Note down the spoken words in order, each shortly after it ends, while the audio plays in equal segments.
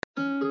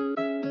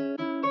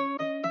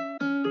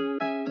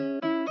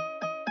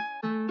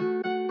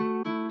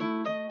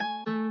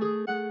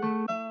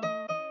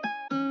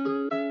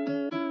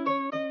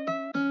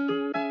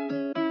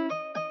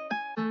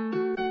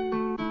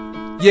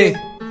Yeah,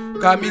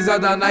 camisa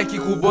da Nike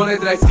com boné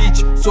dry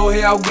fit. Sou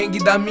real gang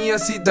da minha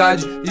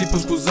cidade. E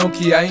pros cuzão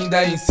que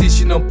ainda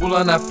insiste, não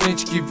pula na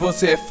frente que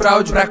você é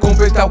fraude. Pra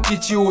completar o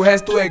kit o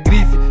resto é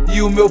grife,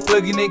 e o meu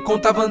plug nem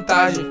conta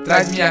vantagem.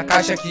 Traz minha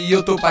caixa que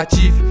eu tô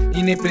patife,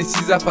 e nem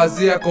precisa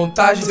fazer a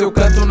contagem. Se eu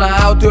canto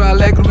na alta eu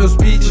alegro meus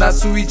beats. Na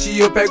suíte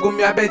eu pego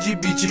minha bad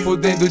beat,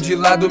 fudendo de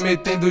lado,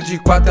 metendo de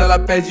quatro. Ela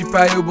pede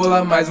pra eu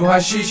bolar mais um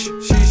rachixe.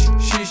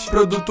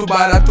 Produto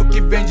barato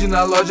que vende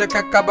na loja, que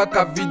acaba com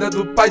a vida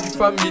do pai de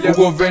família. O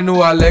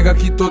governo alega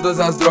que todas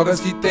as drogas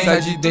que tem sai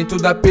de dentro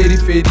da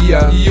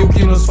periferia, e o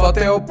que nos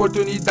falta é a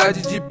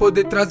oportunidade de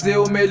poder trazer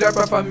o melhor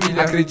pra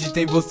família. Acredita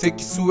em você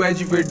que isso é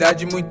de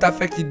verdade, muita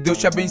fé, que Deus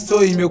te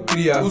abençoe, meu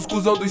cria. Os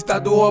cuzão do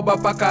estado rouba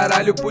pra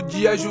caralho,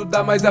 podia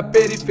ajudar mais a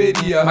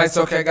periferia, mas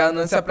só que a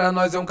ganância pra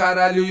nós é um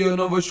caralho, e eu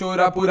não vou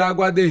chorar por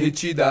água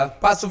derretida.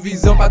 Passo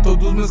visão pra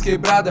todos meus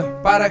quebrada,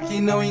 para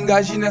que não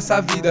engaje nessa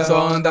vida.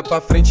 Só anda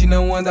pra frente,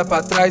 não anda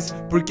pra trás,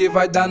 porque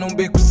vai dar num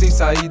beco sem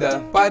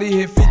saída. Pare e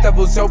reflita,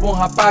 você é o bom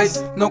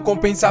rapaz, não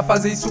compensa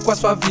fazer isso com a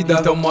sua vida.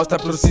 Então mostra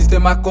pro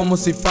sistema como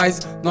se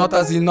faz,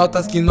 notas e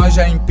notas que nós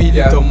já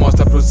empilha. Então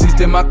mostra pro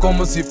sistema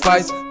como se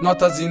faz,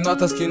 notas e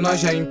notas que nós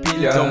já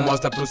empilha. Então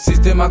mostra pro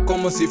sistema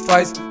como se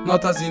faz,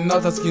 notas e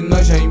notas que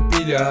nós já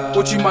empilha.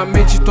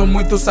 Ultimamente tô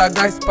muito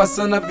sagaz,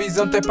 passando a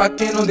visão até pra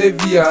quem não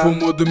devia.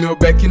 Fumo do meu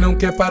beck, não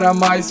quer parar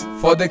mais,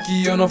 foda é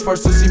que eu não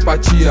forço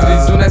simpatia.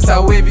 Friso nessa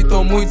wave,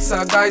 tô muito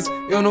sagaz,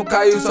 eu não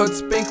caio, só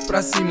despenco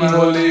pra cima.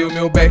 Enrolei o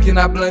meu back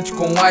na blunt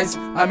com ice,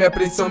 a minha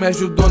pressão me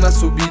ajudou na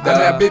subida. A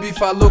minha baby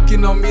falou que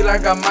não me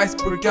larga mais,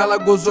 porque ela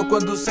gozou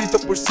quando sentou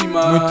por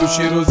cima. Muito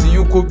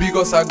cheirosinho com o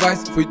bigode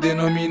sagaz, fui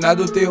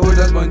denominado o terror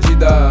das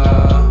bandidas.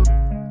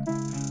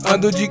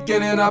 Ando de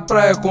querer na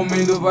praia,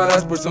 comendo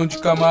várias porções de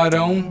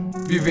camarão,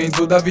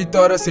 vivendo da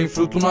vitória, sem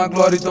fruto na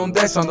glória, então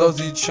desce uma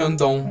dose de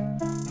Xandão.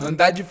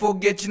 Andar de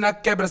foguete na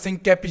quebra sem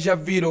cap já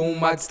virou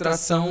uma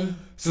distração.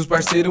 Se os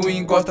parceiros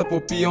encostam pro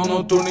peão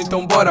noturno,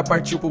 então bora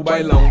partir pro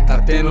bailão. Tá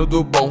tendo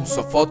do bom,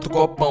 só falta o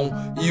copão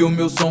e o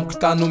meu som que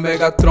tá no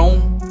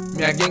Megatron.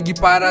 Minha gangue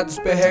parada, os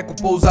perreco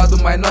pousado,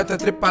 mas nós tá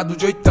trepado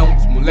de oitão.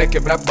 Os moleque é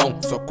brabão,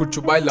 só curte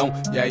o bailão,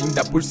 e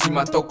ainda por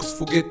cima toca os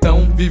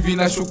foguetão. Vive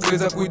na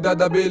chucreza, cuida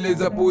da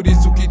beleza, por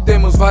isso que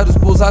temos vários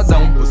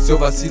pousadão. O seu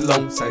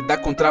vacilão, sai da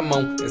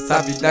contramão,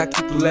 essa vida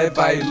que tu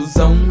leva a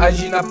ilusão.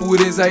 Agir na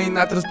pureza e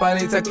na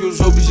transparência, que os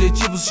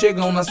objetivos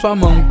chegam na sua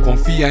mão.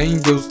 Confia em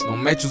Deus, não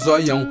mete o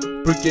zoião,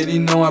 porque ele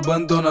não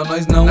abandona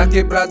nós não. Na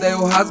quebrada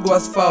eu rasgo o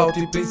asfalto,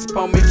 e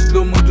principalmente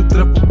dou muito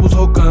trampo pros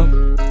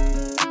rocam.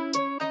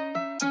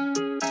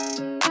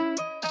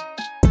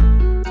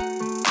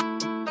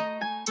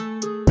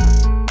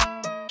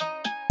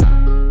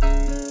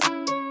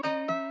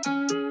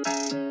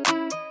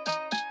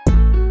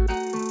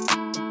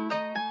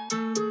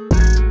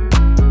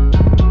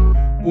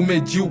 O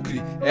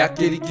medíocre é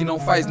aquele que não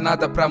faz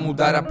nada pra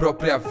mudar a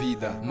própria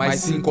vida,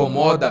 mas se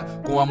incomoda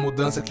com a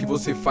mudança que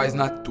você faz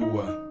na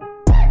tua.